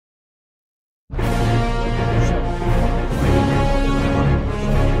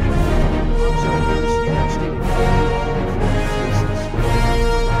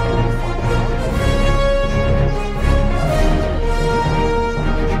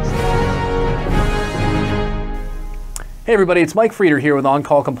Hey everybody, it's Mike Frieder here with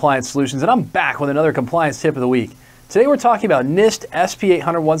On-Call Compliance Solutions, and I'm back with another compliance tip of the week. Today we're talking about NIST SP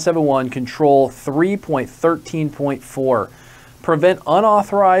 800-171 Control 3.13.4. Prevent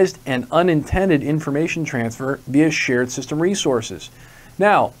unauthorized and unintended information transfer via shared system resources.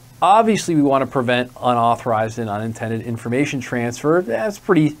 Now, obviously we want to prevent unauthorized and unintended information transfer. That's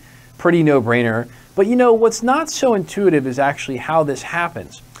pretty no-brainer. But you know, what's not so intuitive is actually how this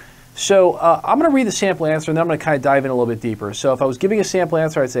happens. So I'm going to read the sample answer and then I'm going to kind of dive in a little bit deeper. So if I was giving a sample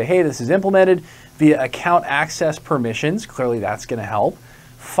answer, I'd say, hey, this is implemented via account access permissions. Clearly that's going to help.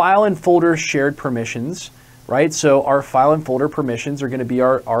 File and folder shared permissions, right? So our file and folder permissions are going to be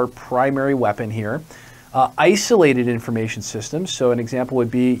our primary weapon here. Isolated information systems. So an example would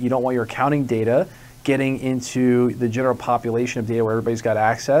be you don't want your accounting data getting into the general population of data where everybody's got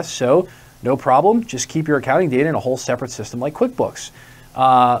access. So no problem. Just keep your accounting data in a whole separate system like QuickBooks.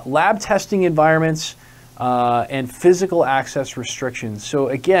 Lab testing environments, and physical access restrictions. So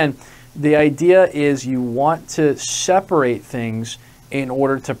again, the idea is you want to separate things in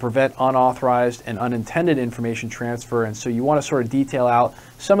order to prevent unauthorized and unintended information transfer. And so you want to sort of detail out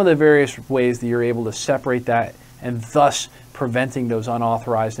some of the various ways that you're able to separate that and thus preventing those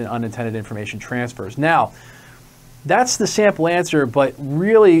unauthorized and unintended information transfers. Now, that's the sample answer, but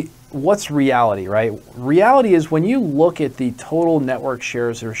really, what's reality, right? Reality is when you look at the total network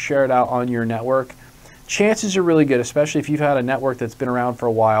shares that are shared out on your network, chances are really good, especially if you've had a network that's been around for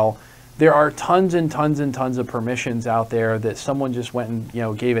a while. There are tons and tons and tons of permissions out there that someone just went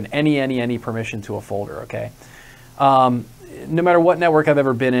and gave an any permission to a folder, okay? No matter what network I've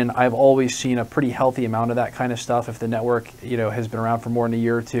ever been in, I've always seen a pretty healthy amount of that kind of stuff if the network has been around for more than a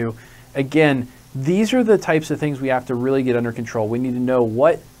year or two. Again, these are the types of things we have to really get under control. We need to know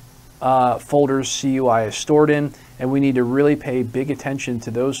what folders CUI is stored in, and we need to really pay big attention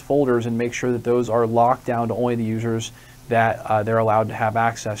to those folders and make sure that those are locked down to only the users that they're allowed to have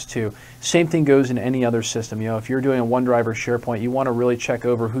access to. Same thing goes in any other system. If you're doing a OneDrive or SharePoint, you want to really check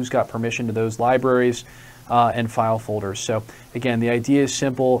over who's got permission to those libraries and file folders. So again, the idea is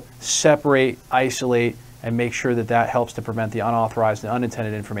simple: separate, isolate, and make sure that that helps to prevent the unauthorized and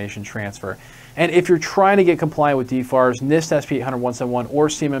unintended information transfer. And if you're trying to get compliant with DFARS, NIST SP 800-171, or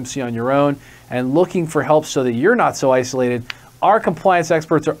CMMC on your own, and looking for help so that you're not so isolated, our compliance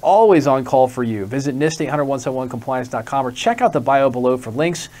experts are always on call for you. Visit NIST800-171compliance.com or check out the bio below for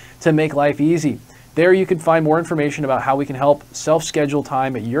links to make life easy. There you can find more information about how we can help self-schedule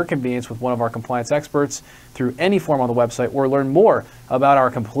time at your convenience with one of our compliance experts through any form on the website, or learn more about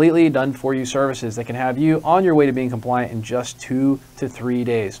our completely done-for-you services that can have you on your way to being compliant in just 2 to 3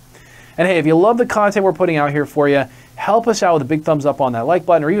 days. And hey, if you love the content we're putting out here for you, help us out with a big thumbs up on that like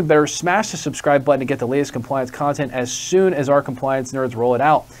button, or even better, smash the subscribe button to get the latest compliance content as soon as our compliance nerds roll it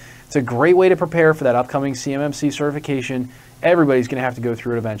out. It's a great way to prepare for that upcoming CMMC certification. Everybody's going to have to go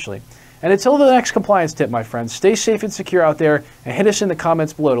through it eventually. And until the next compliance tip, my friends, stay safe and secure out there, and hit us in the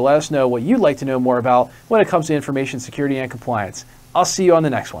comments below to let us know what you'd like to know more about when it comes to information security and compliance. I'll see you on the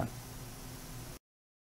next one.